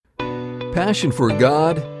passion for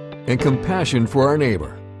God, and compassion for our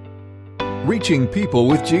neighbor. Reaching people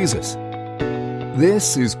with Jesus.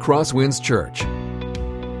 This is Crosswinds Church.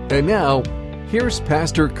 And now, here's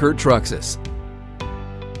Pastor Kurt Truxas.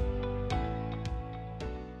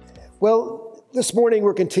 Well, this morning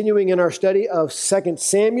we're continuing in our study of 2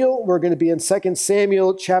 Samuel. We're going to be in 2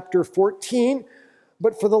 Samuel chapter 14.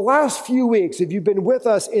 But for the last few weeks, if you've been with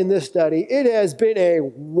us in this study, it has been a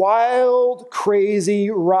wild, crazy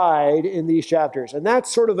ride in these chapters. And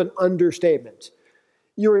that's sort of an understatement.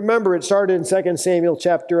 You remember it started in 2 Samuel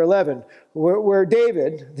chapter 11, where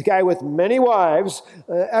David, the guy with many wives,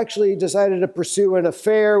 actually decided to pursue an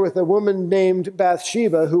affair with a woman named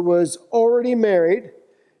Bathsheba, who was already married.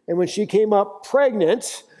 And when she came up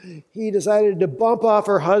pregnant, he decided to bump off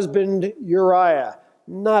her husband Uriah.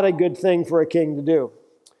 Not a good thing for a king to do.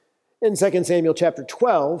 In 2 Samuel chapter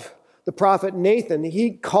 12, the prophet Nathan,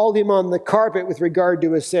 he called him on the carpet with regard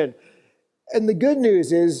to his sin. And the good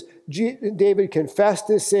news is David confessed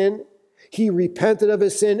his sin, he repented of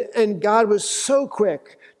his sin, and God was so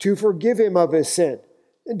quick to forgive him of his sin.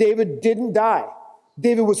 And David didn't die.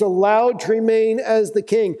 David was allowed to remain as the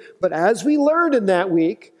king. But as we learned in that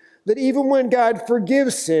week, that even when God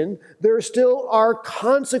forgives sin, there still are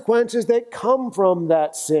consequences that come from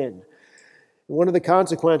that sin. One of the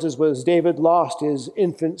consequences was David lost his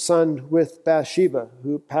infant son with Bathsheba,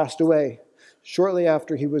 who passed away shortly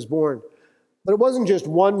after he was born. But it wasn't just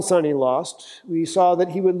one son he lost. We saw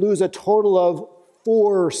that he would lose a total of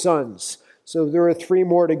 4 sons. So there are 3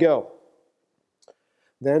 more to go.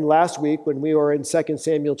 Then last week, when we were in 2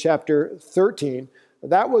 Samuel chapter 13,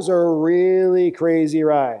 that was a really crazy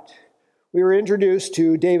ride. We were introduced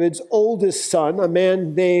to David's oldest son, a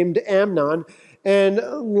man named Amnon, and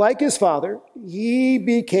like his father, he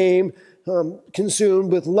became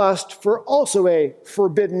consumed with lust for also a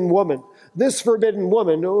forbidden woman. This forbidden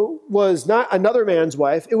woman was not another man's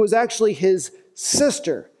wife, it was actually his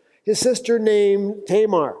sister named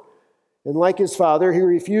Tamar. And like his father, he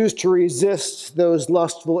refused to resist those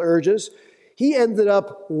lustful urges. He ended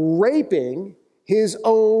up raping his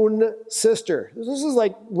own sister. This is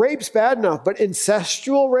like, rape's bad enough, but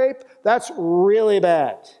incestual rape, that's really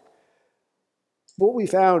bad. What we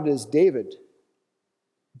found is David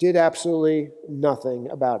did absolutely nothing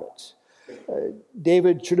about it.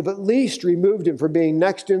 David should have at least removed him from being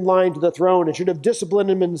next in line to the throne and should have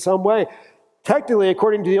disciplined him in some way. Technically,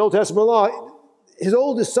 according to the Old Testament law, his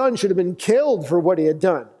oldest son should have been killed for what he had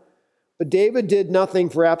done. But David did nothing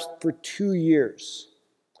for 2 years.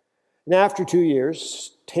 And after 2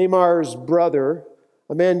 years, Tamar's brother,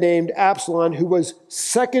 a man named Absalom, who was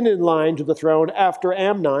second in line to the throne after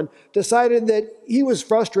Amnon, decided that he was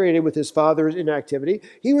frustrated with his father's inactivity.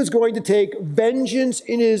 He was going to take vengeance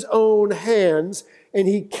in his own hands, and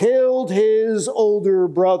he killed his older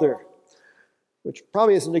brother, which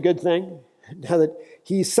probably isn't a good thing. Now that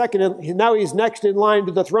now he's next in line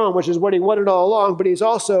to the throne, which is what he wanted all along, but he's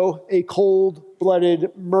also a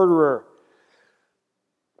cold-blooded murderer.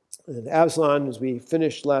 And Absalom, as we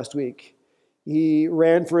finished last week, he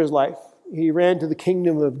ran for his life. He ran to the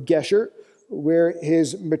kingdom of Geshur, where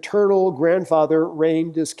his maternal grandfather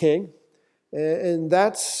reigned as king. And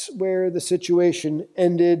that's where the situation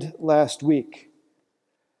ended last week.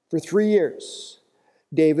 For 3 years,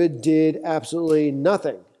 David did absolutely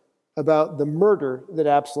nothing about the murder that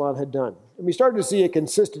Absalom had done. And we started to see a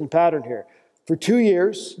consistent pattern here. For 2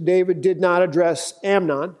 years, David did not address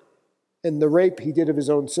Amnon and the rape he did of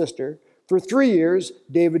his own sister. For 3 years,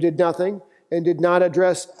 David did nothing and did not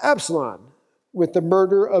address Absalom with the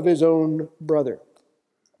murder of his own brother.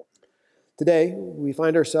 Today, we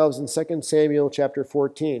find ourselves in 2 Samuel chapter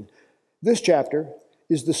 14. This chapter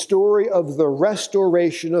is the story of the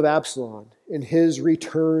restoration of Absalom and his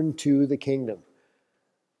return to the kingdom.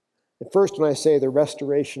 At first, when I say the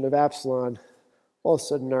restoration of Absalom, all of a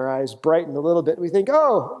sudden our eyes brighten a little bit. We think,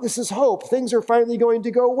 oh, this is hope. Things are finally going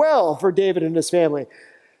to go well for David and his family.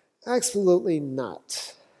 Absolutely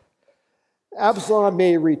not. Absalom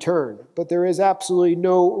may return, but there is absolutely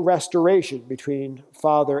no restoration between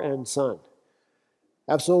father and son.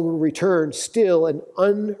 Absalom will return still an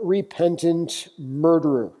unrepentant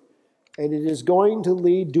murderer. And it is going to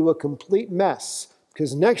lead to a complete mess,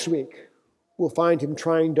 because next week we'll find him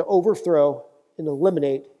trying to overthrow and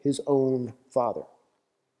eliminate his own father.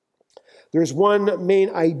 There's one main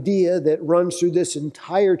idea that runs through this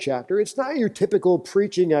entire chapter. It's not your typical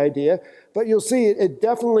preaching idea, but you'll see it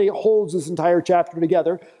definitely holds this entire chapter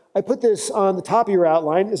together. I put this on the top of your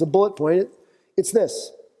outline as a bullet point. It's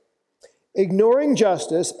this: ignoring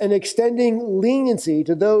justice and extending leniency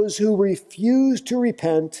to those who refuse to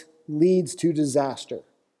repent leads to disaster.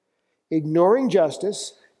 Ignoring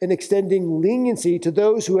justice and extending leniency to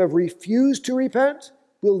those who have refused to repent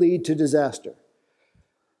will lead to disaster.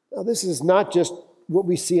 Now, this is not just what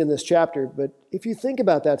we see in this chapter, but if you think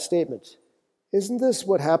about that statement, isn't this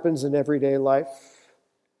what happens in everyday life?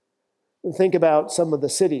 And think about some of the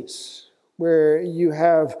cities where you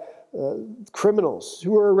have criminals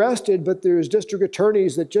who are arrested, but there's district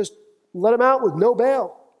attorneys that just let them out with no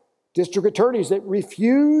bail. District attorneys that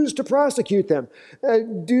refuse to prosecute them.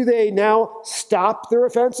 Do they now stop their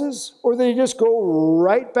offenses, or do they just go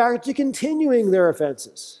right back to continuing their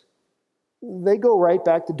offenses? They go right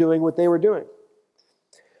back to doing what they were doing.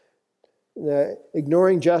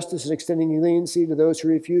 Ignoring justice and extending leniency to those who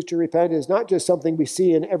refuse to repent is not just something we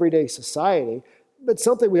see in everyday society, but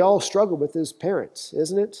something we all struggle with as parents,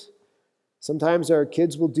 isn't it? Sometimes our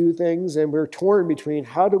kids will do things and we're torn between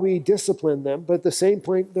how do we discipline them, but at the same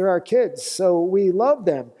point, they're our kids, so we love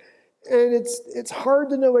them. And it's hard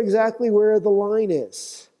to know exactly where the line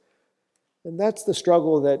is. And that's the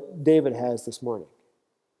struggle that David has this morning.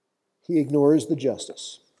 He ignores the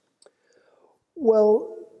justice.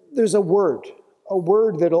 Well, there's a word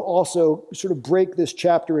that'll also sort of break this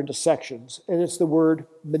chapter into sections, and it's the word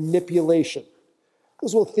manipulation.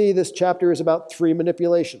 Because we'll see this chapter is about 3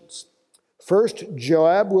 manipulations. First,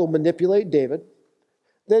 Joab will manipulate David.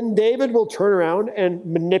 Then David will turn around and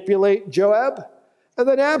manipulate Joab. And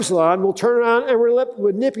then Absalom will turn around and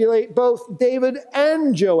manipulate both David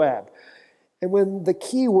and Joab. And when the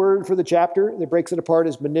key word for the chapter that breaks it apart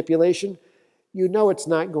is manipulation, you know it's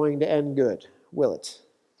not going to end good, will it?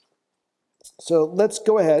 So let's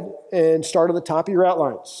go ahead and start on the top of your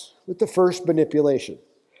outlines with the first manipulation.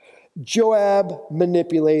 Joab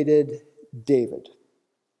manipulated David.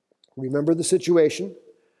 Remember the situation.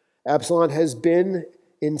 Absalom has been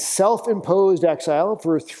in self-imposed exile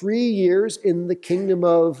for 3 years in the kingdom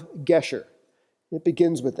of Geshur. It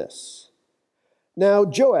begins with this. Now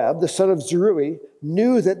Joab, the son of Zeruiah,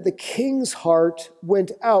 knew that the king's heart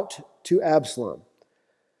went out to Absalom.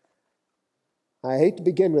 I hate to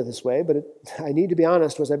begin with this way, but I need to be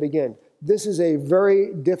honest as I begin. This is a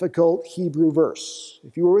very difficult Hebrew verse.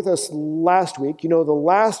 If you were with us last week, you know the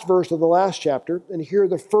last verse of the last chapter, and here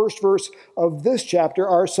the first verse of this chapter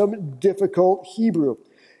are some difficult Hebrew.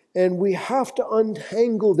 And we have to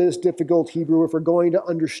untangle this difficult Hebrew if we're going to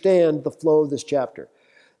understand the flow of this chapter.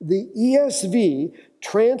 The ESV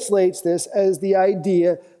translates this as the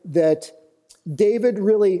idea that David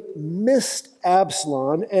really missed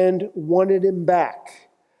Absalom and wanted him back.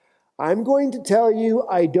 I'm going to tell you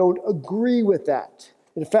I don't agree with that.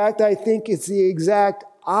 In fact, I think it's the exact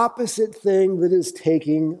opposite thing that is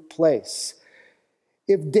taking place.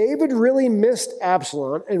 If David really missed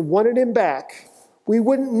Absalom and wanted him back, we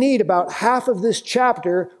wouldn't need about half of this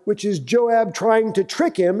chapter, which is Joab trying to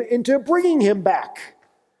trick him into bringing him back.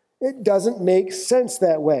 It doesn't make sense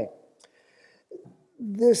that way.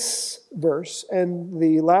 This verse and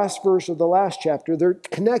the last verse of the last chapter, they're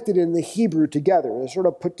connected in the Hebrew together. They're sort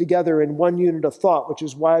of put together in one unit of thought, which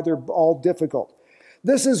is why they're all difficult.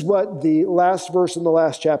 This is what the last verse in the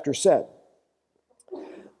last chapter said.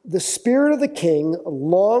 The spirit of the king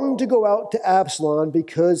longed to go out to Absalom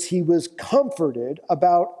because he was comforted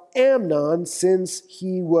about Amnon since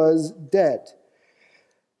he was dead.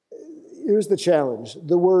 Here's the challenge.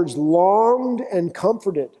 The words longed and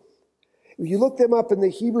comforted. If you look them up in the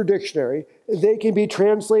Hebrew dictionary, the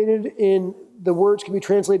words can be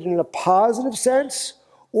translated in a positive sense,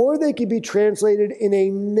 or they can be translated in a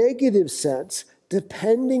negative sense,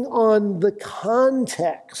 depending on the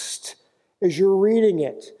context as you're reading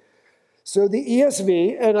it. So the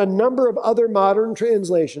ESV and a number of other modern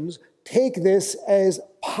translations take this as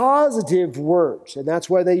positive words, and that's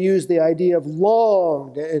why they use the idea of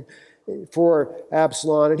longed for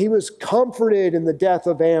Absalom, and he was comforted in the death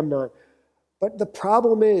of Amnon. But the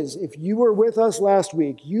problem is, if you were with us last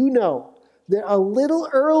week, you know that a little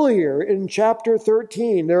earlier in chapter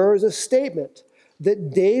 13, there was a statement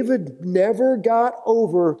that David never got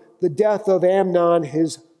over the death of Amnon,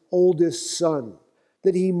 his oldest son,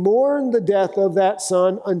 that he mourned the death of that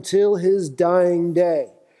son until his dying day.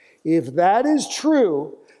 If that is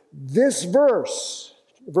true, this verse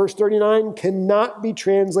 39, cannot be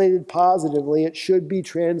translated positively. It should be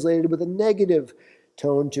translated with a negative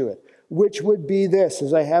tone to it, which would be this,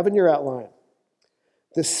 as I have in your outline.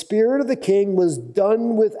 The spirit of the king was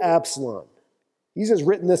done with Absalom. He's just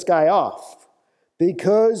written this guy off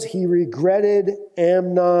because he regretted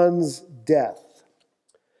Amnon's death.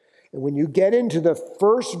 And when you get into the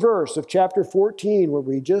first verse of chapter 14, where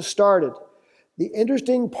we just started, the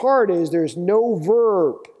interesting part is there's no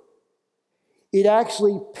verb. It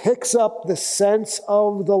actually picks up the sense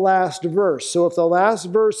of the last verse. So if the last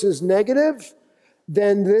verse is negative,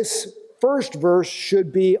 then this first verse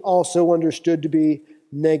should be also understood to be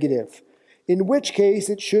negative, in which case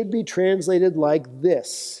it should be translated like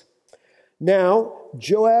this. Now,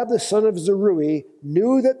 Joab the son of Zeruiah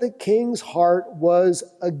knew that the king's heart was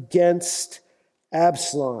against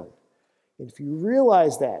Absalom. And if you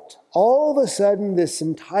realize that, all of a sudden this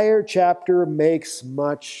entire chapter makes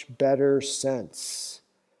much better sense.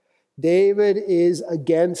 David is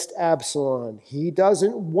against Absalom. He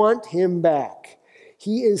doesn't want him back.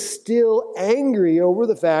 He is still angry over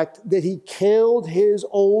the fact that he killed his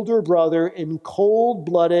older brother in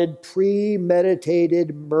cold-blooded,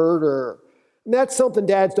 premeditated murder. And that's something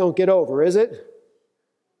dads don't get over, is it?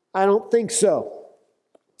 I don't think so.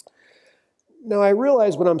 Now, I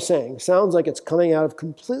realize what I'm saying sounds like it's coming out of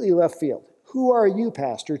completely left field. Who are you,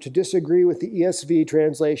 Pastor, to disagree with the ESV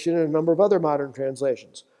translation and a number of other modern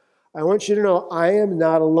translations? I want you to know I am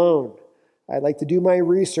not alone. I like to do my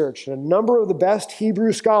research, and a number of the best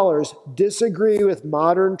Hebrew scholars disagree with the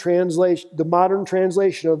modern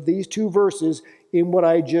translation of these two verses in what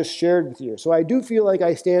I just shared with you. So I do feel like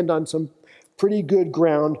I stand on some pretty good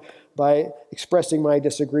ground by expressing my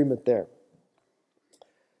disagreement there.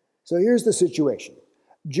 So here's the situation.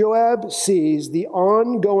 Joab sees the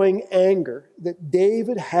ongoing anger that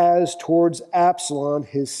David has towards Absalom,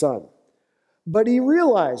 his son. But he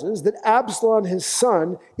realizes that Absalom, his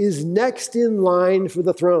son, is next in line for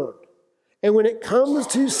the throne. And when it comes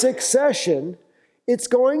to succession, it's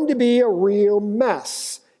going to be a real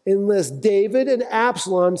mess unless David and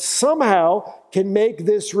Absalom somehow can make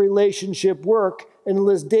this relationship work, and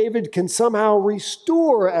unless David can somehow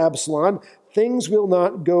restore Absalom, things will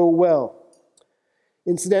not go well.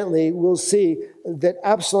 Incidentally, we'll see that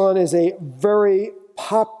Absalom is a very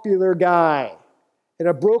popular guy. And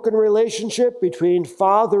a broken relationship between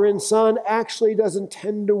father and son actually doesn't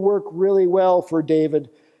tend to work really well for David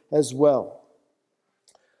as well.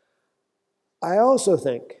 I also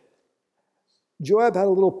think Joab had a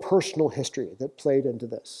little personal history that played into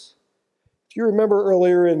this. If you remember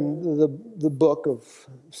earlier in the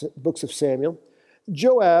books of Samuel,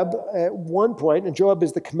 Joab, at one point, and Joab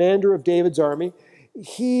is the commander of David's army,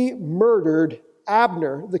 he murdered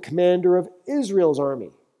Abner, the commander of Israel's army,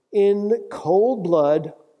 in cold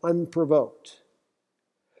blood, unprovoked.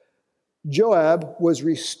 Joab was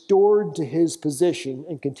restored to his position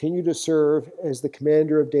and continued to serve as the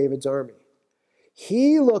commander of David's army.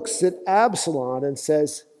 He looks at Absalom and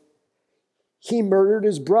says, he murdered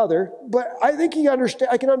his brother, but I think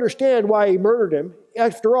I can understand why he murdered him.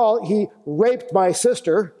 After all, he raped my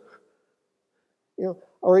sister,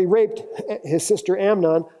 or he raped his sister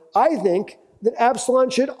Amnon. I think that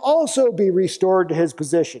Absalom should also be restored to his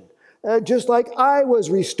position, just like I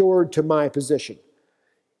was restored to my position.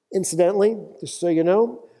 Incidentally, just so you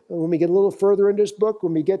know, when we get a little further into this book,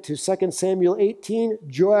 when we get to 2 Samuel 18,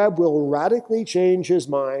 Joab will radically change his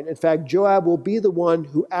mind. In fact, Joab will be the one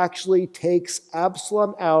who actually takes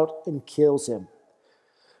Absalom out and kills him.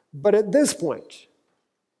 But at this point,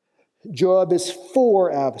 Joab is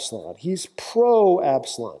for Absalom. He's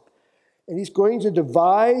pro-Absalom. And he's going to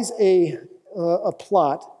devise a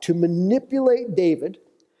plot to manipulate David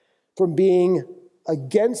from being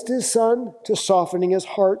against his son to softening his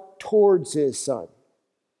heart towards his son.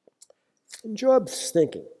 And Joab's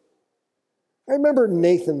thinking, I remember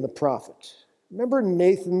Nathan the prophet. Remember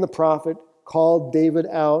Nathan the prophet called David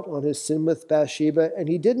out on his sin with Bathsheba, and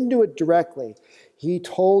he didn't do it directly. He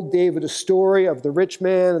told David a story of the rich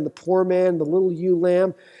man and the poor man, the little ewe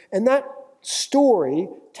lamb, and that story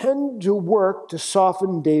tended to work to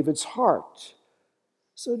soften David's heart.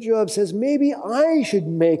 So Joab says, maybe I should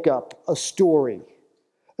make up a story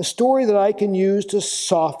that I can use to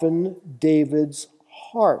soften David's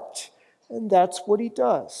heart. And that's what he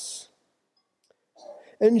does.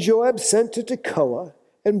 And Joab sent to Tekoa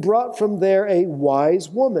and brought from there a wise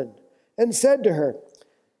woman and said to her,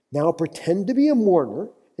 now pretend to be a mourner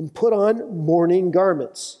and put on mourning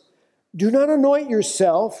garments. Do not anoint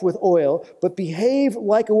yourself with oil, but behave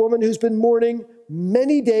like a woman who's been mourning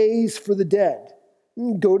many days for the dead.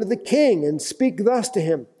 And go to the king and speak thus to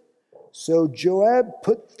him. So Joab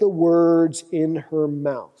put the words in her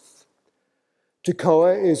mouth.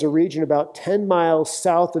 Tekoa is a region about 10 miles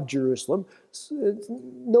south of Jerusalem.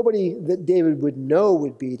 Nobody that David would know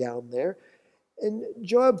would be down there. And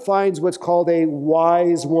Joab finds what's called a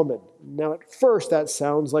wise woman. Now, at first, that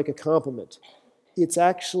sounds like a compliment. It's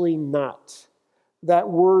actually not. That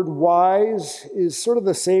word wise is sort of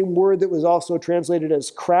the same word that was also translated as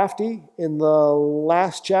crafty in the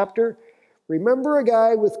last chapter. Remember a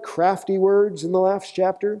guy with crafty words in the last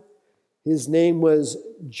chapter? His name was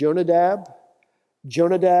Jonadab.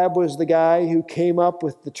 Jonadab was the guy who came up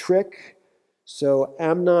with the trick so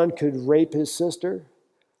Amnon could rape his sister.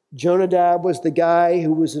 Jonadab was the guy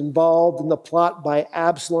who was involved in the plot by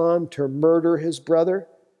Absalom to murder his brother.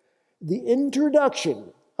 The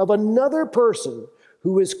introduction of another person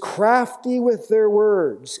who is crafty with their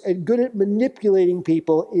words and good at manipulating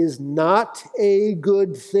people is not a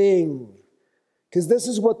good thing. Because this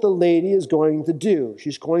is what the lady is going to do.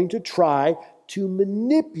 She's going to try to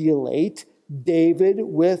manipulate David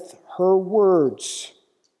with her words.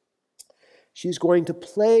 She's going to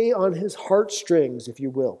play on his heartstrings, if you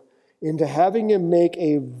will, into having him make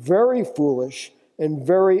a very foolish and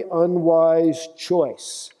very unwise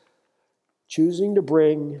choice, choosing to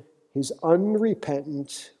bring his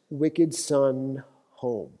unrepentant, wicked son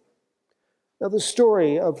home. Now, the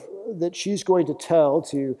story that she's going to tell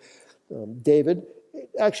to David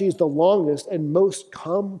actually is the longest and most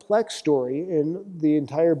complex story in the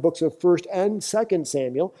entire books of 1st and 2nd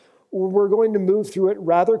Samuel. We're going to move through it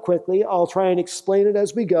rather quickly. I'll try and explain it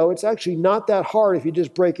as we go. It's actually not that hard if you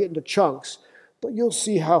just break it into chunks, but you'll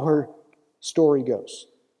see how her story goes.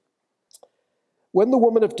 When the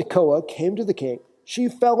woman of Tekoa came to the king, she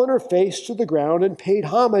fell on her face to the ground and paid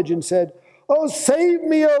homage and said, "Oh, save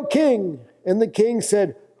me, O king!" And the king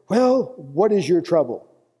said, "Well, what is your trouble?"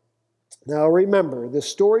 Now remember, the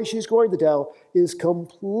story she's going to tell is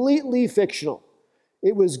completely fictional.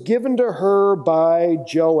 It was given to her by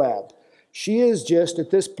Joab. She is just, at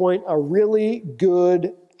this point, a really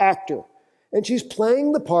good actor. And she's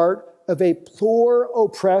playing the part of a poor,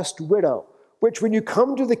 oppressed widow, which when you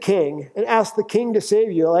come to the king and ask the king to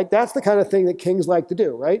save you, that's the kind of thing that kings like to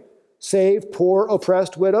do, right? Save poor,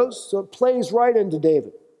 oppressed widows. So it plays right into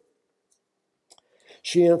David.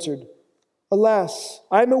 She answered, "Alas,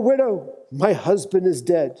 I'm a widow. My husband is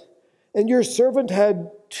dead, and your servant had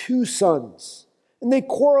 2 sons. And they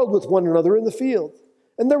quarreled with one another in the field.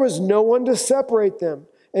 And there was no one to separate them.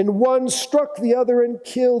 And one struck the other and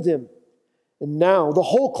killed him. And now the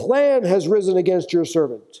whole clan has risen against your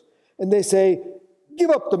servant. And they say,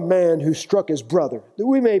 'Give up the man who struck his brother, that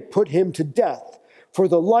we may put him to death for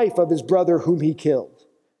the life of his brother whom he killed.'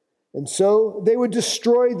 And so they would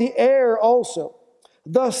destroy the heir also.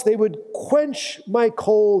 Thus they would quench my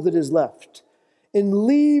coal that is left, and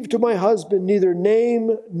leave to my husband neither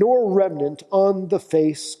name nor remnant on the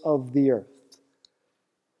face of the earth."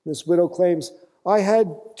 This widow claims, "I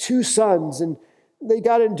had 2 sons, and they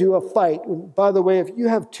got into a fight." And by the way, if you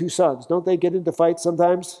have 2 sons, don't they get into fights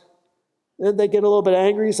sometimes? Don't they get a little bit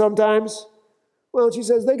angry sometimes? Well, she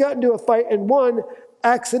says they got into a fight, and one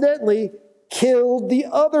accidentally killed the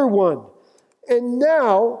other one. And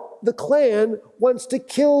now the clan wants to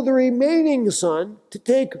kill the remaining son to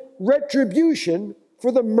take retribution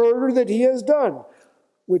for the murder that he has done,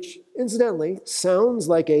 which incidentally sounds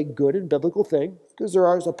like a good and biblical thing because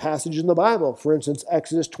there is a passage in the Bible, for instance,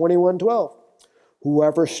 Exodus 21:12.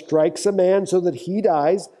 "Whoever strikes a man so that he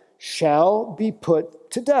dies shall be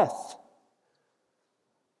put to death."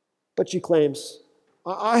 But she claims,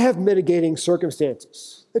 "I have mitigating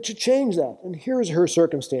circumstances that should change that." And here's her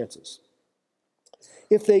circumstances.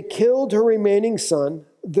 If they killed her remaining son,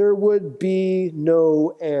 there would be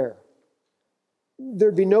no heir.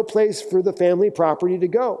 There'd be no place for the family property to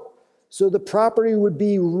go. So the property would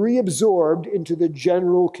be reabsorbed into the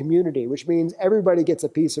general community, which means everybody gets a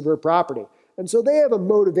piece of her property. And so they have a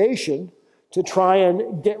motivation to try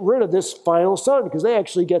and get rid of this final son because they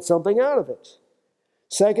actually get something out of it.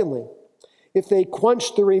 Secondly, if they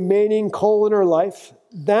quenched the remaining coal in her life,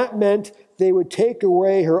 that meant they would take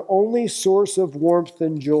away her only source of warmth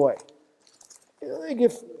and joy.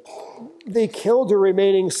 If they killed her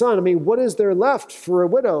remaining son, what is there left for a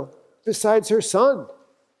widow besides her son?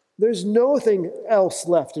 There's nothing else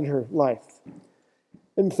left in her life.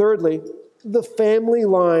 And thirdly, the family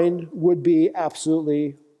line would be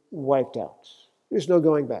absolutely wiped out. There's no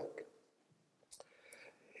going back.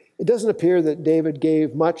 It doesn't appear that David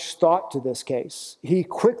gave much thought to this case. He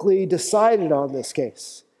quickly decided on this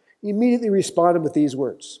case. He immediately responded with these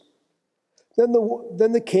words. Then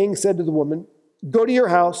the king said to the woman, "Go to your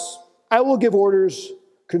house. I will give orders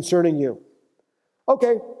concerning you."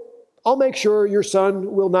 "Okay, I'll make sure your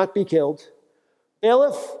son will not be killed."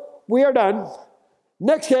 "Bailiff, we are done.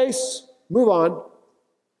 Next case, move on."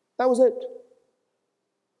 That was it.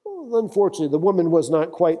 Well, unfortunately, the woman was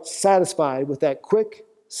not quite satisfied with that quick,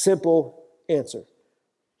 simple answer.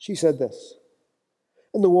 She said this,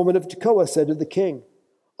 "And the woman of Tekoa said to the king,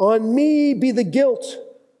 'On me be the guilt,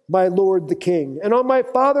 my lord the king, and on my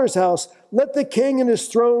father's house let the king and his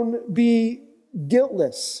throne be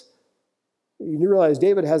guiltless.'" You realize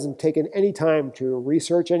David hasn't taken any time to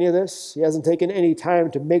research any of this. He hasn't taken any time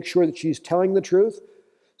to make sure that she's telling the truth.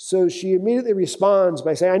 So she immediately responds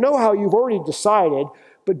by saying, I know how you've already decided,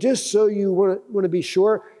 but just so you want to be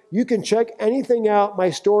sure, you can check anything out. My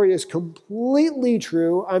story is completely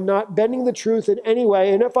true. I'm not bending the truth in any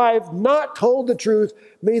way. And if I've not told the truth,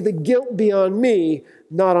 may the guilt be on me,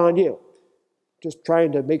 not on you. Just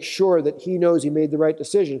trying to make sure that he knows he made the right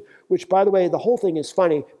decision, which, by the way, the whole thing is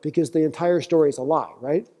funny because the entire story is a lie,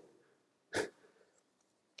 right?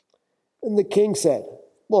 And the king said,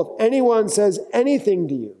 well, if anyone says anything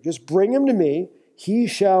to you, just bring him to me. He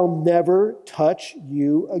shall never touch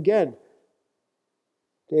you again.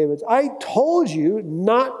 David, I told you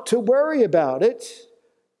not to worry about it.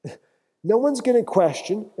 No one's going to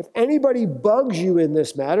question. If anybody bugs you in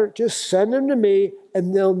this matter, just send them to me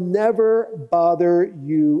and they'll never bother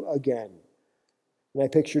you again. And I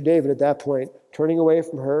picture David at that point turning away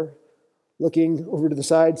from her, looking over to the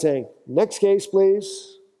side saying, next case,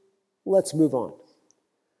 please. Let's move on.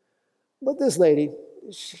 But this lady,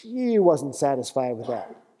 she wasn't satisfied with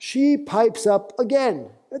that. She pipes up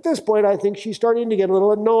again. At this point, I think she's starting to get a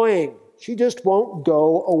little annoying. She just won't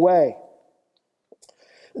go away.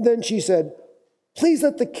 Then she said, please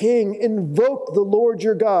let the king invoke the Lord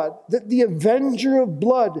your God, that the avenger of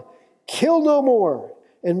blood kill no more,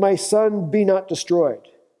 and my son be not destroyed.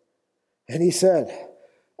 And he said,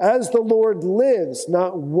 as the Lord lives,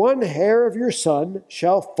 not one hair of your son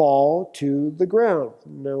shall fall to the ground.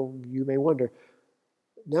 Now, you may wonder,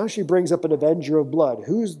 now she brings up an avenger of blood.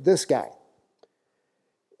 Who's this guy?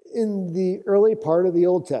 In the early part of the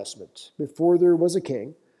Old Testament, before there was a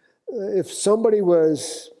king, if somebody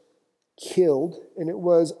was killed and it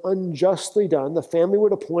was unjustly done, the family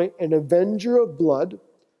would appoint an avenger of blood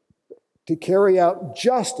to carry out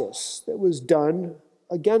justice that was done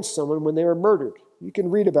against someone when they were murdered. You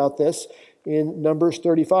can read about this in Numbers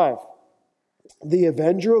 35. The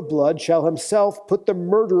avenger of blood shall himself put the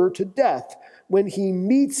murderer to death. When he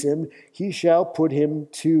meets him, he shall put him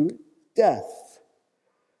to death.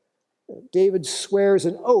 David swears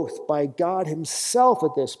an oath by God himself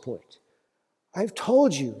at this point. I've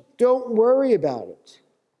told you, don't worry about it.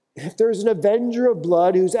 If there's an avenger of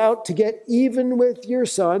blood who's out to get even with your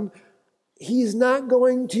son, he's not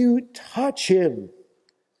going to touch him.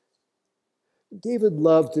 David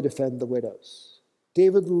loved to defend the widows.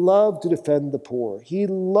 David loved to defend the poor. He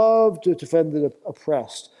loved to defend the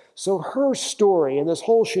oppressed. So her story and this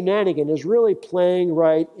whole shenanigan is really playing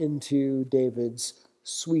right into David's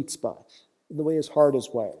sweet spot, in the way his heart is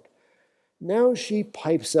wired. Now she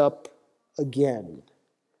pipes up again.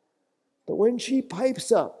 But when she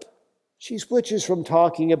pipes up, she switches from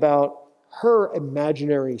talking about her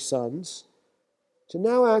imaginary sons to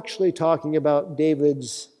now actually talking about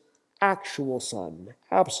David's actual son,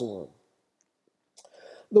 Absalom.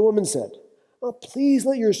 The woman said, please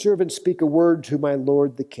let your servant speak a word to my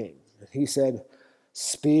lord the king. He said,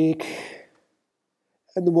 speak.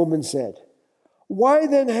 And the woman said, why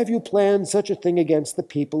then have you planned such a thing against the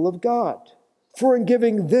people of God? For in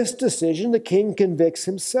giving this decision, the king convicts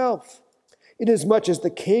himself, inasmuch as the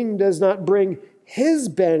king does not bring his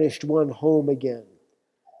banished one home again.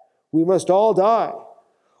 We must all die.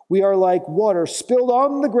 We are like water spilled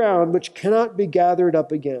on the ground, which cannot be gathered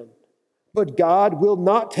up again. But God will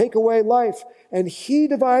not take away life, and he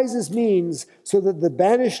devises means so that the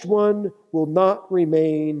banished one will not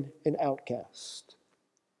remain an outcast.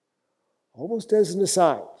 Almost as an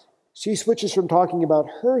aside, she switches from talking about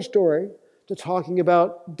her story to talking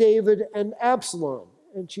about David and Absalom.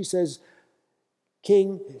 And she says,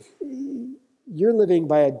 King, you're living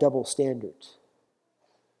by a double standard.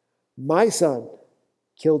 My son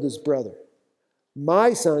killed his brother.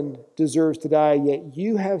 My son deserves to die, yet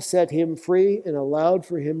you have set him free and allowed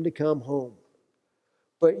for him to come home.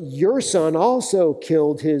 But your son also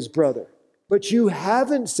killed his brother, but you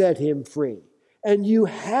haven't set him free, and you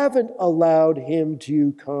haven't allowed him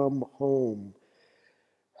to come home.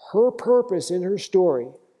 Her purpose in her story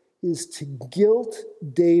is to guilt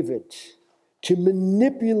David, to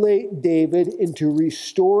manipulate David into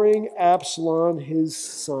restoring Absalom, his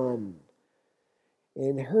son.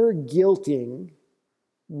 And her guilting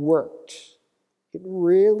worked. It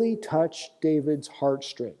really touched David's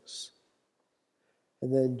heartstrings.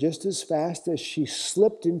 And then just as fast as she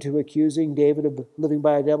slipped into accusing David of living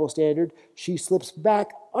by a double standard, she slips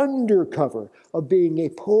back under cover of being a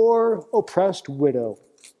poor, oppressed widow.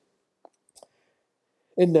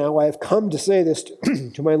 And now I have come to say this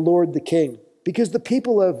to my lord the king, because the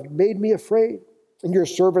people have made me afraid. And your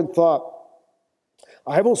servant thought,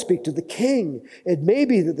 I will speak to the king. It may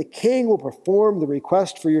be that the king will perform the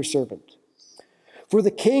request for your servant. For the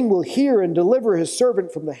king will hear and deliver his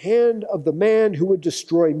servant from the hand of the man who would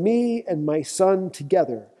destroy me and my son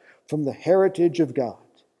together from the heritage of God.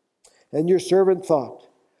 And your servant thought,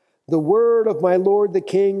 the word of my lord the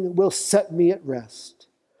king will set me at rest.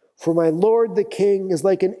 For my lord the king is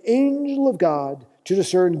like an angel of God to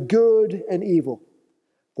discern good and evil.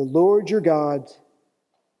 The Lord your God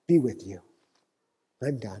be with you.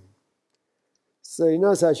 I'm done. So you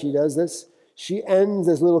notice how she does this? She ends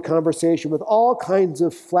this little conversation with all kinds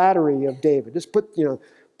of flattery of David. Just put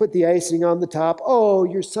the icing on the top. Oh,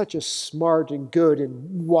 you're such a smart and good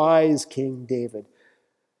and wise King David.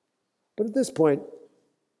 But at this point,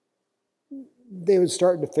 David's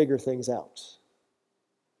starting to figure things out.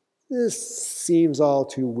 This seems all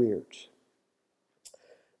too weird.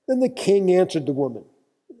 Then the king answered the woman,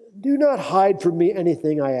 do not hide from me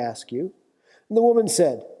anything I ask you. And the woman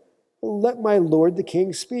said, let my lord the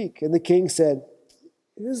king speak. And the king said,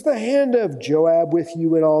 is the hand of Joab with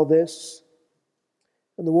you in all this?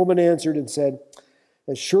 And the woman answered and said,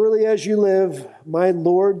 as surely as you live, my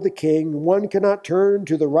lord the king, one cannot turn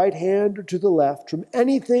to the right hand or to the left from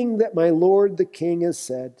anything that my lord the king has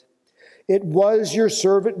said. It was your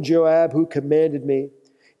servant Joab who commanded me.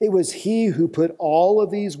 It was he who put all of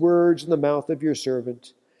these words in the mouth of your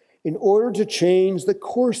servant. In order to change the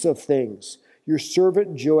course of things, your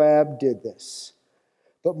servant Joab did this.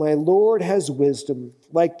 But my Lord has wisdom,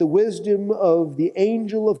 like the wisdom of the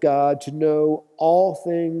angel of God, to know all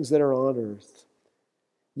things that are on earth.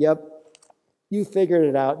 Yep, you figured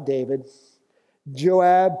it out, David.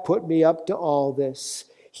 Joab put me up to all this.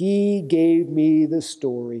 He gave me the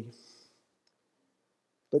story.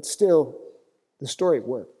 But still, the story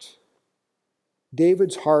worked.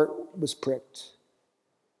 David's heart was pricked.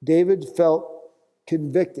 David felt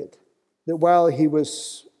convicted that while he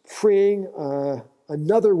was freeing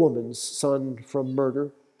another woman's son from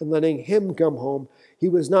murder and letting him come home, he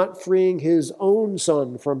was not freeing his own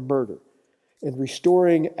son from murder and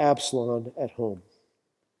restoring Absalom at home.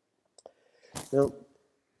 Now,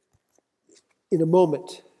 in a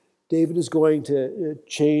moment, David is going to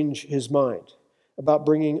change his mind about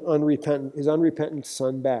bringing his unrepentant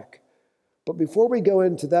son back. But before we go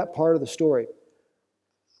into that part of the story,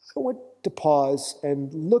 I want to pause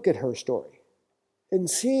and look at her story and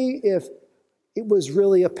see if it was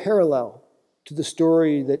really a parallel to the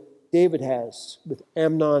story that David has with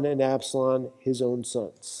Amnon and Absalom, his own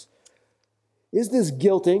sons. Is this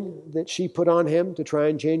guilting that she put on him to try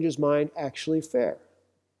and change his mind actually fair?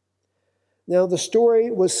 Now, the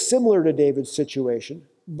story was similar to David's situation,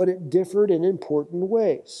 but it differed in important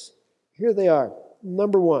ways. Here they are.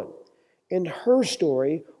 Number one, in her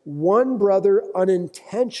story, one brother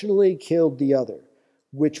unintentionally killed the other,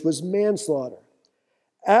 which was manslaughter.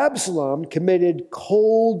 Absalom committed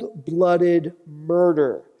cold-blooded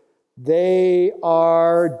murder. They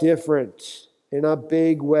are different in a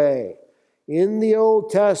big way. In the Old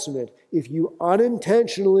Testament, if you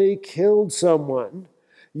unintentionally killed someone,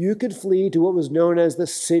 you could flee to what was known as the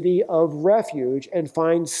city of refuge and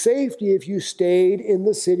find safety if you stayed in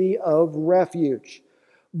the city of refuge.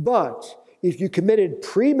 But if you committed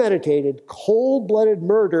premeditated, cold-blooded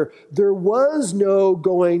murder, there was no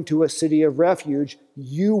going to a city of refuge.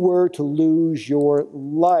 You were to lose your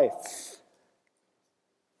life.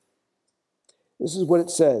 This is what it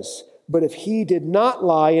says. But if he did not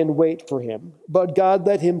lie in wait for him, but God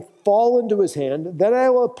let him fall into his hand, then I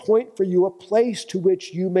will appoint for you a place to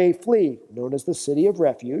which you may flee, known as the city of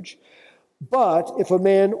refuge. But if a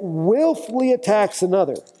man willfully attacks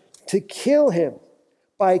another to kill him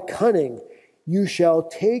by cunning, you shall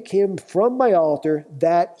take him from my altar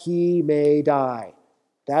that he may die.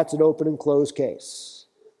 That's an open and closed case.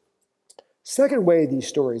 Second way these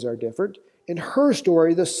stories are different. In her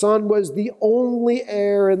story, the son was the only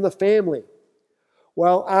heir in the family.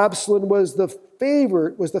 While Absalom was the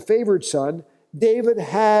favored son, David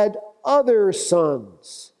had other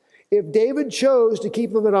sons. If David chose to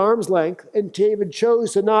keep them at arm's length and David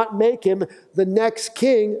chose to not make him the next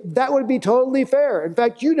king, that would be totally fair. In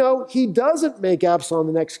fact, he doesn't make Absalom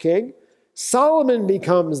the next king. Solomon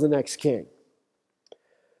becomes the next king.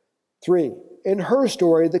 3, in her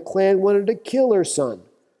story, the clan wanted to kill her son.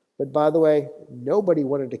 But by the way, nobody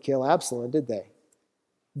wanted to kill Absalom, did they?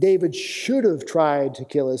 David should have tried to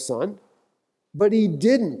kill his son, but he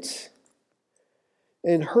didn't.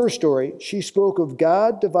 In her story, she spoke of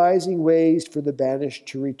God devising ways for the banished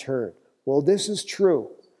to return. Well, this is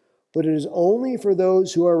true, but it is only for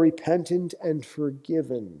those who are repentant and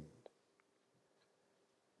forgiven.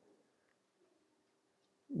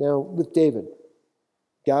 Now, with David,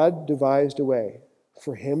 God devised a way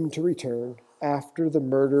for him to return after the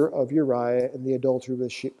murder of Uriah and the adultery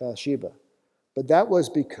with Bathsheba. But that was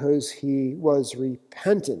because he was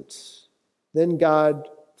repentant. Then God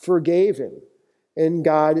forgave him, and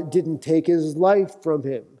God didn't take his life from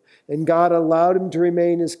him. and God allowed him to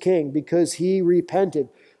remain as king because he repented.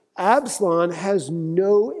 Absalom has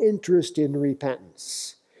no interest in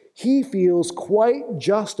repentance. He feels quite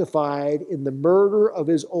justified in the murder of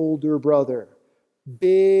his older brother.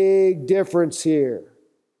 Big difference here.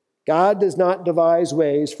 God does not devise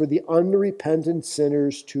ways for the unrepentant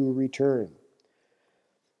sinners to return.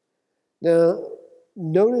 Now,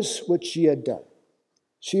 notice what she had done.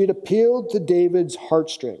 She had appealed to David's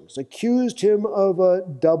heartstrings, accused him of a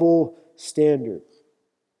double standard.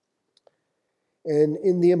 And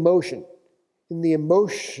in the emotion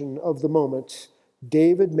of the moment,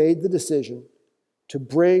 David made the decision to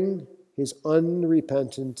bring his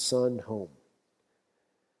unrepentant son home.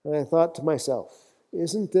 And I thought to myself,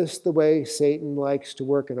 isn't this the way Satan likes to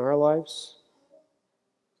work in our lives?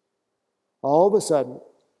 All of a sudden,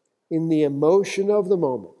 in the emotion of the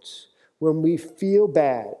moment, when we feel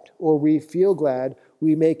bad or we feel glad,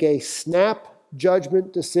 we make a snap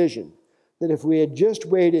judgment decision that if we had just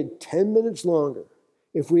waited 10 minutes longer,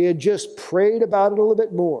 if we had just prayed about it a little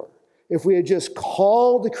bit more, if we had just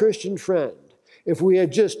called a Christian friend, if we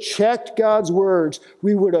had just checked God's words,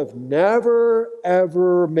 we would have never,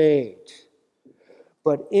 ever made.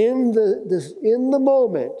 But in the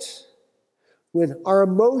moment, when our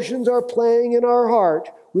emotions are playing in our heart,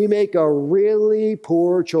 we make a really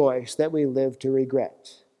poor choice that we live to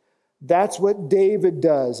regret. That's what David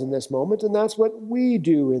does in this moment, and that's what we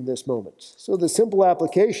do in this moment. So the simple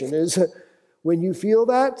application is when you feel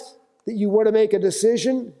that you want to make a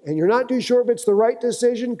decision and you're not too sure if it's the right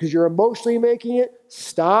decision because you're emotionally making it,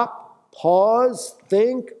 stop, pause,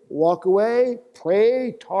 think, walk away,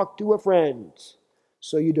 pray, talk to a friend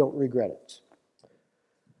so you don't regret it.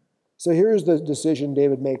 So here's the decision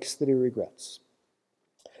David makes that he regrets.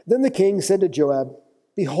 Then the king said to Joab,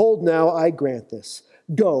 "Behold, now I grant this.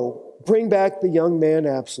 Go, bring back the young man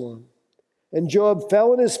Absalom." And Joab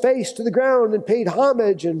fell on his face to the ground and paid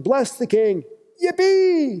homage and blessed the king.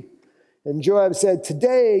 Yippee! And Joab said,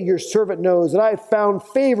 "Today your servant knows that I have found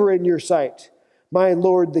favor in your sight, my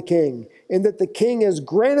lord the king, and that the king has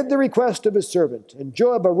granted the request of his servant." And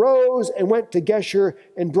Joab arose and went to Geshur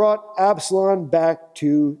and brought Absalom back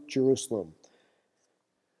to Jerusalem.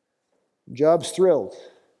 Joab's thrilled.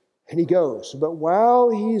 And he goes. But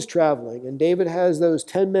while he's traveling, and David has those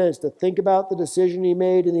 10 minutes to think about the decision he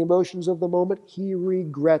made and the emotions of the moment, he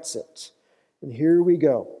regrets it. And here we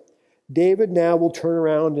go. David now will turn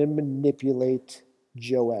around and manipulate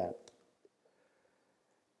Joab.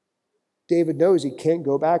 David knows he can't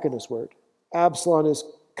go back on his word. Absalom is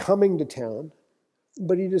coming to town,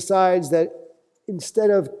 but he decides that instead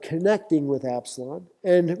of connecting with Absalom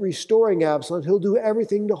and restoring Absalom, he'll do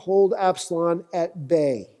everything to hold Absalom at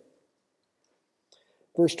bay.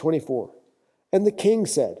 Verse 24, and the king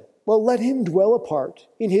said, "Well, let him dwell apart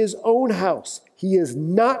in his own house. He is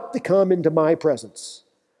not to come into my presence."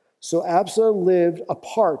 So Absalom lived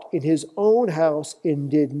apart in his own house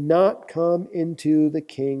and did not come into the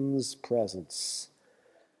king's presence.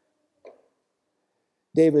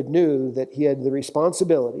 David knew that he had the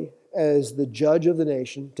responsibility as the judge of the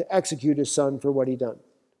nation to execute his son for what he'd done.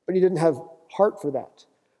 But he didn't have heart for that.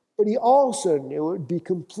 But he also knew it would be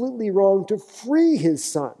completely wrong to free his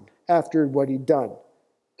son after what he'd done.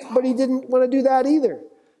 But he didn't want to do that either.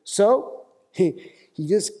 So he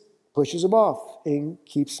just pushes him off and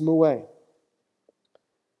keeps him away.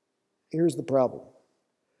 Here's the problem.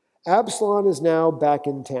 Absalom is now back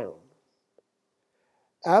in town.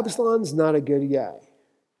 Absalom's not a good guy.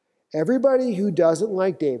 Everybody who doesn't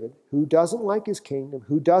like David, who doesn't like his kingdom,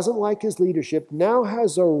 who doesn't like his leadership, now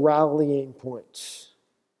has a rallying point.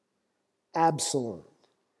 Absalom.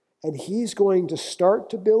 And he's going to start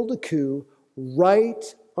to build a coup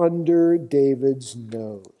right under David's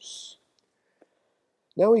nose.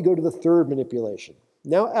 Now we go to the third manipulation.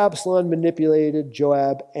 Now Absalom manipulated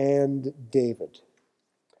Joab and David.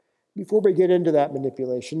 Before we get into that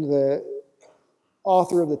manipulation, the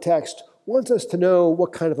author of the text wants us to know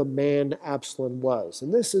what kind of a man Absalom was.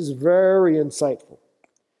 And this is very insightful.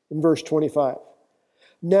 In verse 25,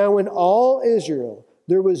 now in all Israel,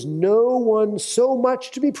 there was no one so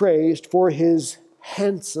much to be praised for his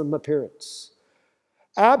handsome appearance.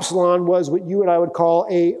 Absalom was what you and I would call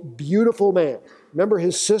a beautiful man. Remember,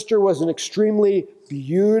 his sister was an extremely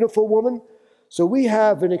beautiful woman. So we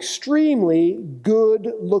have an extremely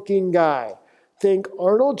good-looking guy. Think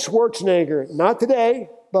Arnold Schwarzenegger, not today,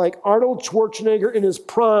 but like Arnold Schwarzenegger in his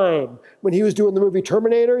prime when he was doing the movie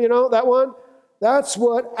Terminator, you know, that one? That's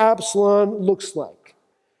what Absalom looks like.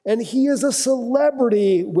 And he is a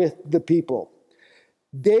celebrity with the people.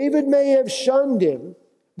 David may have shunned him,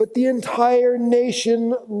 but the entire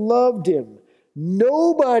nation loved him.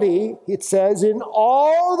 Nobody, it says, in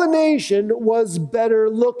all the nation was better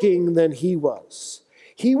looking than he was.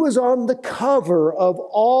 He was on the cover of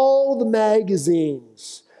all the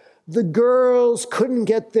magazines. The girls couldn't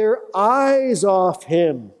get their eyes off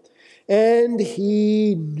him, and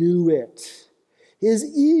he knew it. His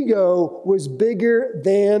ego was bigger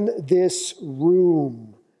than this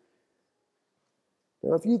room.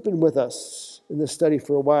 Now, if you've been with us in this study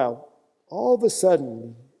for a while, all of a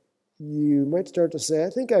sudden, you might start to say, I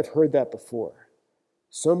think I've heard that before.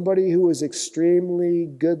 Somebody who was extremely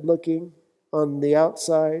good-looking on the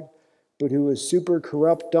outside, but who was super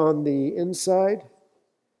corrupt on the inside.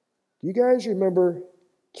 Do you guys remember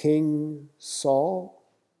King Saul?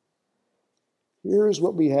 Here's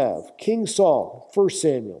what we have. King Saul, 1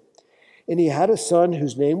 Samuel. And he had a son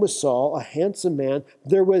whose name was Saul, a handsome man.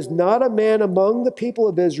 There was not a man among the people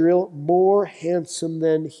of Israel more handsome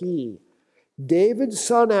than he. David's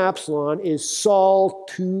son Absalom is Saul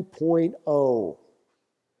 2.0.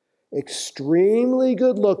 Extremely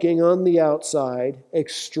good looking on the outside,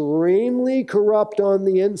 extremely corrupt on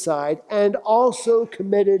the inside, and also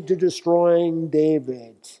committed to destroying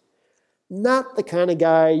David. Not the kind of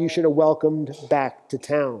guy you should have welcomed back to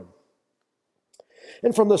town.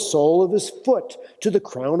 And from the sole of his foot to the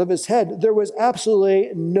crown of his head, there was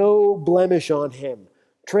absolutely no blemish on him.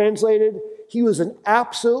 Translated, he was an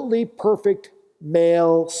absolutely perfect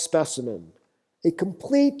male specimen. A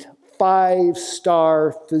complete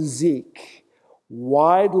 5-star physique.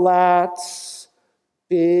 Wide lats,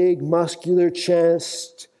 big muscular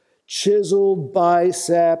chest, chiseled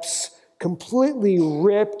biceps, completely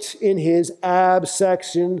ripped in his ab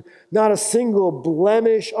section, not a single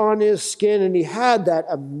blemish on his skin, and he had that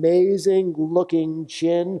amazing looking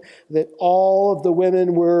chin that all of the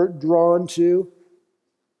women were drawn to.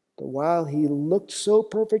 But while he looked so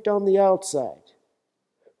perfect on the outside,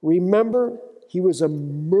 remember, he was a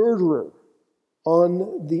murderer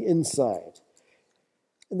on the inside.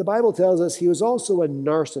 And the Bible tells us he was also a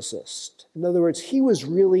narcissist. In other words, he was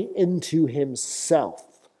really into himself.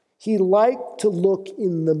 He liked to look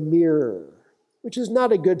in the mirror, which is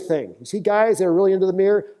not a good thing. You see guys that are really into the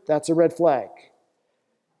mirror, that's a red flag.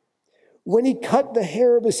 When he cut the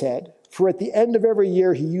hair of his head, for at the end of every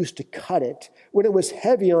year he used to cut it. When it was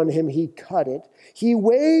heavy on him, he cut it. He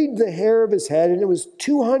weighed the hair of his head, and it was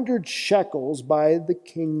 200 shekels by the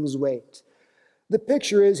king's weight. The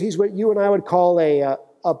picture is he's what you and I would call a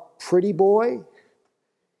pretty boy.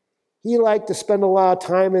 He liked to spend a lot of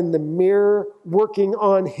time in the mirror working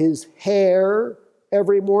on his hair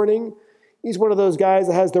every morning. He's one of those guys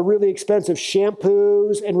that has the really expensive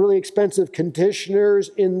shampoos and really expensive conditioners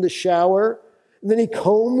in the shower. And then he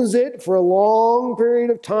combs it for a long period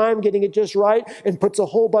of time, getting it just right, and puts a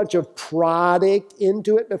whole bunch of product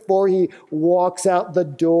into it before he walks out the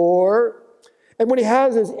door. And when he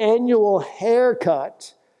has his annual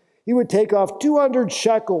haircut, he would take off 200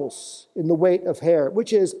 shekels in the weight of hair,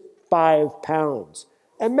 which is 5 pounds.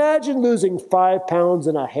 Imagine losing 5 pounds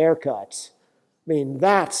in a haircut. I mean,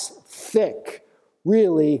 that's thick,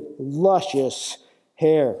 really luscious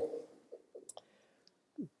hair.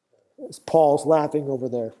 Paul's laughing over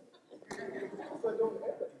there.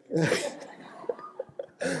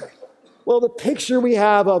 Well, the picture we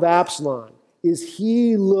have of Absalom is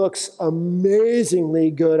he looks amazingly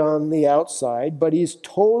good on the outside, but he's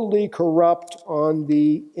totally corrupt on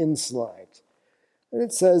the inside. And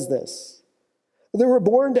it says this: there were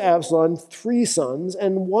born to Absalom 3 sons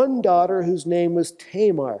and 1 daughter whose name was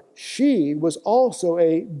Tamar. She was also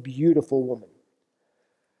a beautiful woman.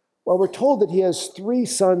 Well, we're told that he has 3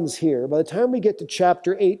 sons here. By the time we get to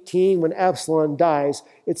chapter 18, when Absalom dies,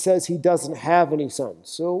 it says he doesn't have any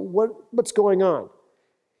sons. So what's going on?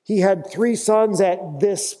 He had 3 sons at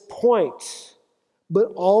this point,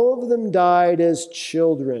 but all of them died as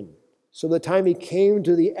children. So by the time he came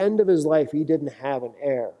to the end of his life, he didn't have an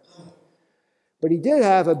heir. But he did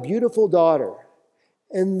have a beautiful daughter.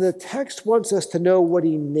 And the text wants us to know what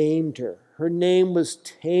he named her. Her name was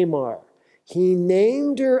Tamar. He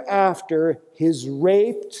named her after his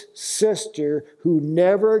raped sister who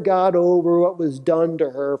never got over what was done to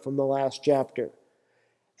her from the last chapter.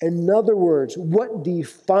 In other words, what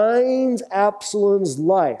defines Absalom's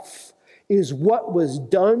life is what was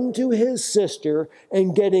done to his sister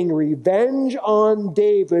and getting revenge on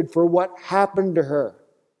David for what happened to her.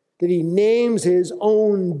 That he names his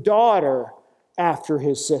own daughter after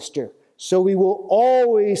his sister. So we will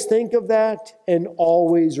always think of that and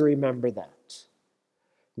always remember that.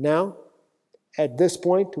 Now, at this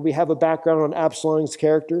point, we have a background on Absalom's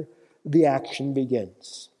character. The action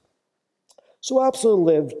begins. So Absalom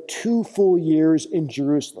lived 2 full years in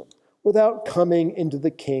Jerusalem without coming into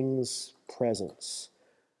the king's presence.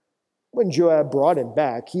 When Joab brought him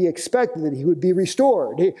back, he expected that he would be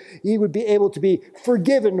restored. He would be able to be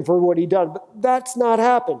forgiven for what he'd done, but that's not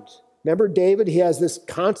happened. Remember David, he has this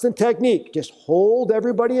constant technique. Just hold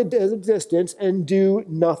everybody at a distance and do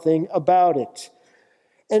nothing about it.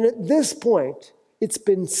 And at this point, it's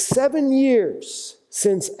been 7 years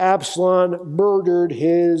since Absalom murdered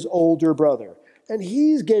his older brother, and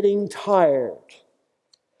he's getting tired.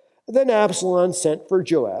 Then Absalom sent for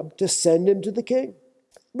Joab to send him to the king.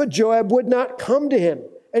 But Joab would not come to him.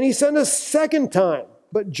 And he sent a second time,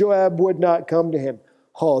 but Joab would not come to him.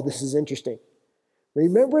 Oh, this is interesting.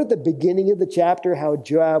 Remember at the beginning of the chapter how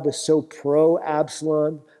Joab was so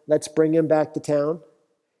pro-Absalom? Let's bring him back to town.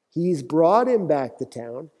 He's brought him back to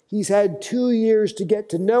town. He's had 2 years to get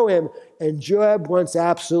to know him, and Joab wants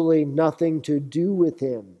absolutely nothing to do with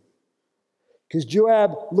him. Because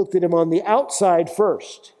Joab looked at him on the outside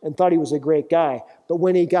first and thought he was a great guy. But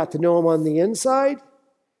when he got to know him on the inside,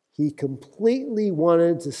 he completely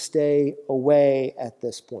wanted to stay away at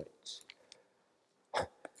this point.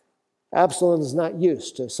 Absalom is not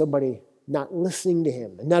used to somebody not listening to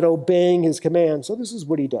him and not obeying his command, so this is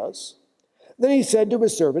what he does. Then he said to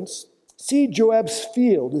his servants, "See, Joab's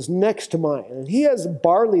field is next to mine, and he has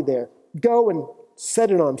barley there. Go and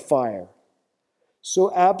set it on fire."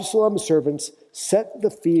 So Absalom's servants set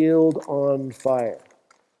the field on fire.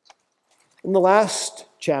 In the last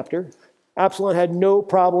chapter, Absalom had no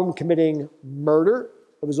problem committing murder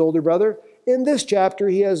of his older brother. In this chapter,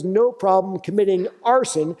 he has no problem committing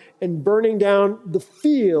arson and burning down the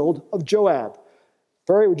field of Joab.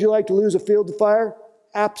 Ferry, would you like to lose a field to fire?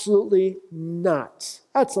 Absolutely not.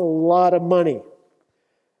 That's a lot of money.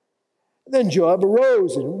 Then Joab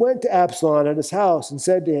arose and went to Absalom at his house and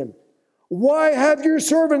said to him, "Why have your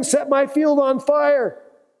servants set my field on fire?"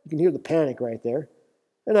 You can hear the panic right there.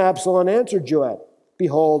 And Absalom answered Joab,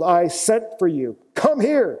 "Behold, I sent for you. Come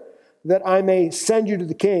here, that I may send you to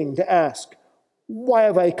the king to ask, why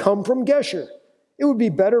have I come from Geshur? It would be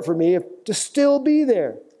better for me to still be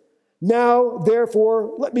there. Now,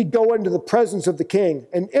 therefore, let me go into the presence of the king,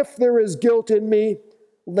 and if there is guilt in me,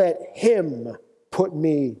 let him put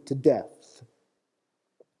me to death."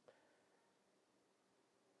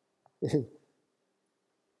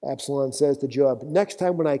 Absalom says to Joab, "Next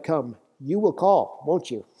time when I come, you will call, won't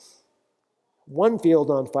you? One field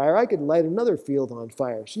on fire, I could light another field on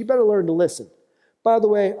fire. So you better learn to listen. By the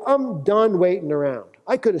way, I'm done waiting around.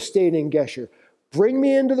 I could have stayed in Geshur. Bring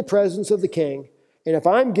me into the presence of the king, and if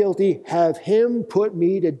I'm guilty, have him put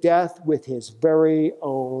me to death with his very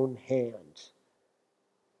own hand."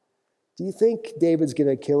 Do you think David's going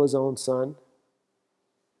to kill his own son?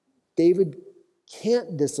 David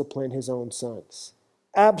can't discipline his own sons.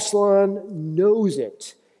 Absalom knows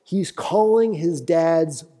it. He's calling his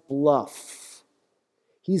dad's bluff.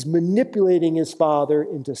 He's manipulating his father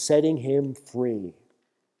into setting him free.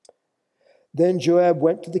 Then Joab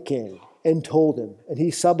went to the king and told him, and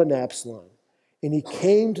he summoned Absalom. And he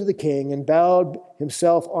came to the king and bowed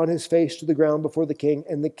himself on his face to the ground before the king,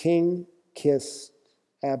 and the king kissed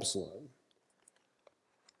Absalom.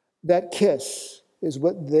 That kiss is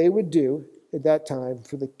what they would do at that time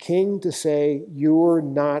for the king to say, "You're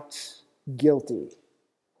not guilty."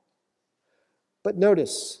 But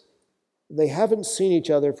notice, they haven't seen each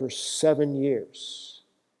other for 7 years.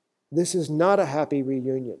 This is not a happy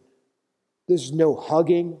reunion. There's no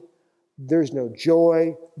hugging. There's no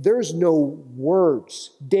joy. There's no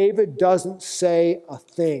words. David doesn't say a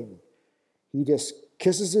thing. He just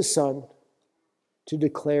kisses his son to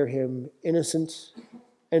declare him innocent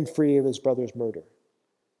and free of his brother's murder.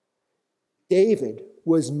 David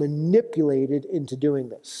was manipulated into doing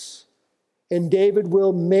this. And David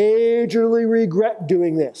will majorly regret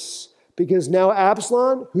doing this, because now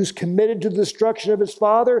Absalom, who's committed to the destruction of his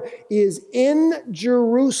father, is in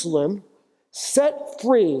Jerusalem, set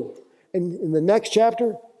free. And in the next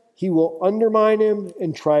chapter, he will undermine him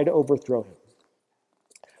and try to overthrow him.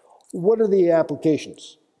 What are the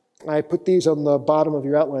applications? I put these on the bottom of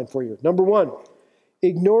your outline for you. Number 1,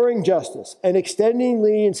 ignoring justice and extending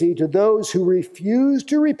leniency to those who refuse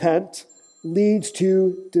to repent leads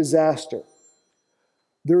to disaster.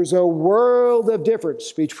 There's a world of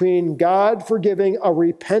difference between God forgiving a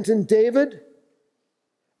repentant David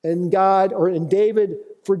and David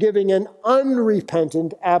forgiving an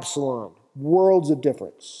unrepentant Absalom. Worlds of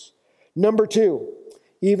difference. Number 2,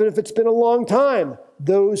 even if it's been a long time,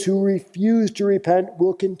 those who refuse to repent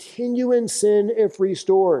will continue in sin if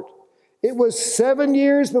restored. It was 7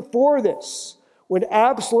 years before this when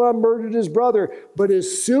Absalom murdered his brother, but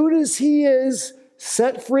as soon as he is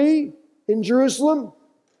set free in Jerusalem,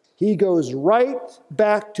 he goes right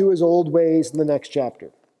back to his old ways in the next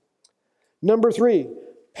chapter. Number 3,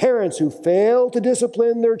 parents who fail to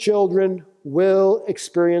discipline their children will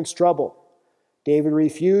experience trouble. David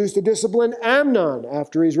refused to discipline Amnon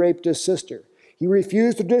after he's raped his sister. He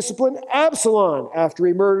refused to discipline Absalom after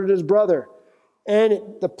he murdered his brother. And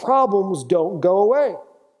the problems don't go away.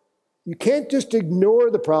 You can't just ignore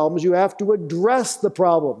the problems. You have to address the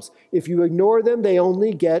problems. If you ignore them, they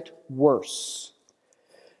only get worse.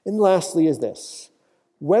 And lastly is this.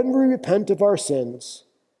 When we repent of our sins,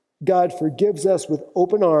 God forgives us with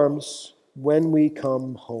open arms when we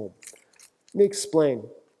come home. Let me explain.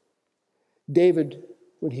 David,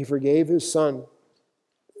 when he forgave his son,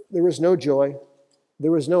 there was no joy.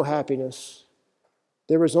 There was no happiness.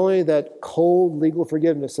 There was only that cold legal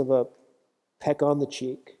forgiveness of a peck on the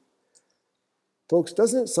cheek. Folks,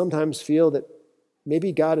 doesn't it sometimes feel that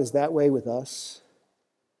maybe God is that way with us?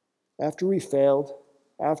 After we failed,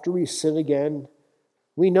 after we sin again,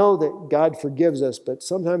 we know that God forgives us, but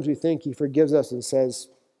sometimes we think he forgives us and says,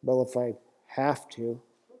 well, if I have to,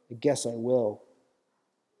 I guess I will.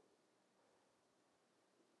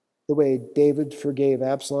 The way David forgave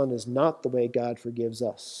Absalom is not the way God forgives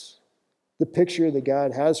us. The picture that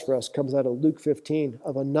God has for us comes out of Luke 15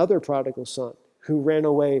 of another prodigal son who ran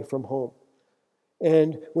away from home.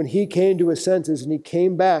 And when he came to his senses and he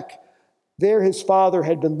came back, there his father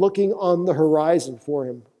had been looking on the horizon for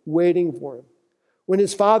him, waiting for him. When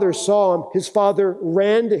his father saw him, his father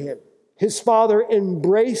ran to him. His father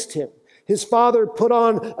embraced him. His father put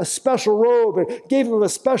on a special robe and gave him a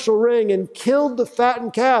special ring and killed the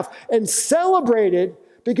fattened calf and celebrated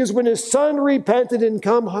because when his son repented and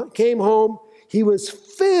came home, he was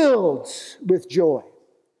filled with joy.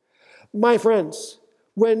 My friends,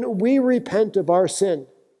 when we repent of our sin,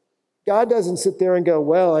 God doesn't sit there and go,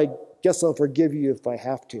 well, I guess I'll forgive you if I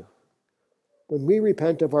have to. When we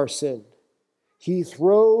repent of our sin, he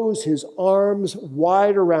throws his arms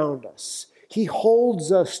wide around us. He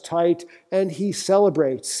holds us tight and he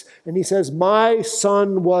celebrates. And he says, my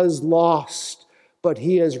son was lost, but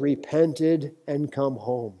he has repented and come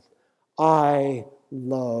home. I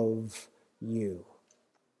love you.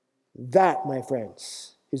 That, my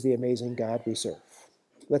friends, is the amazing God we serve.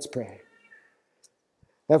 Let's pray.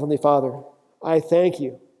 Heavenly Father, I thank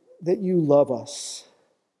you that you love us,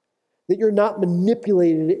 that you're not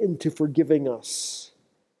manipulated into forgiving us,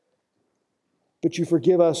 but you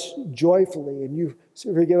forgive us joyfully, and you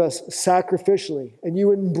forgive us sacrificially, and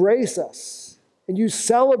you embrace us, and you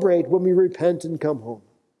celebrate when we repent and come home.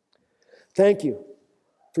 Thank you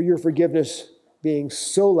for your forgiveness being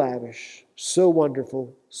so lavish, so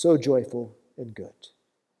wonderful, so joyful, and good.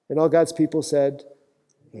 And all God's people said,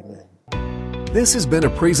 amen. This has been a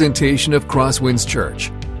presentation of Crosswinds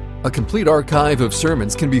Church. A complete archive of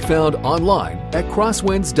sermons can be found online at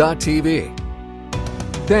crosswinds.tv.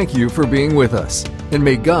 Thank you for being with us, and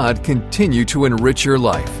may God continue to enrich your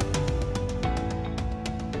life.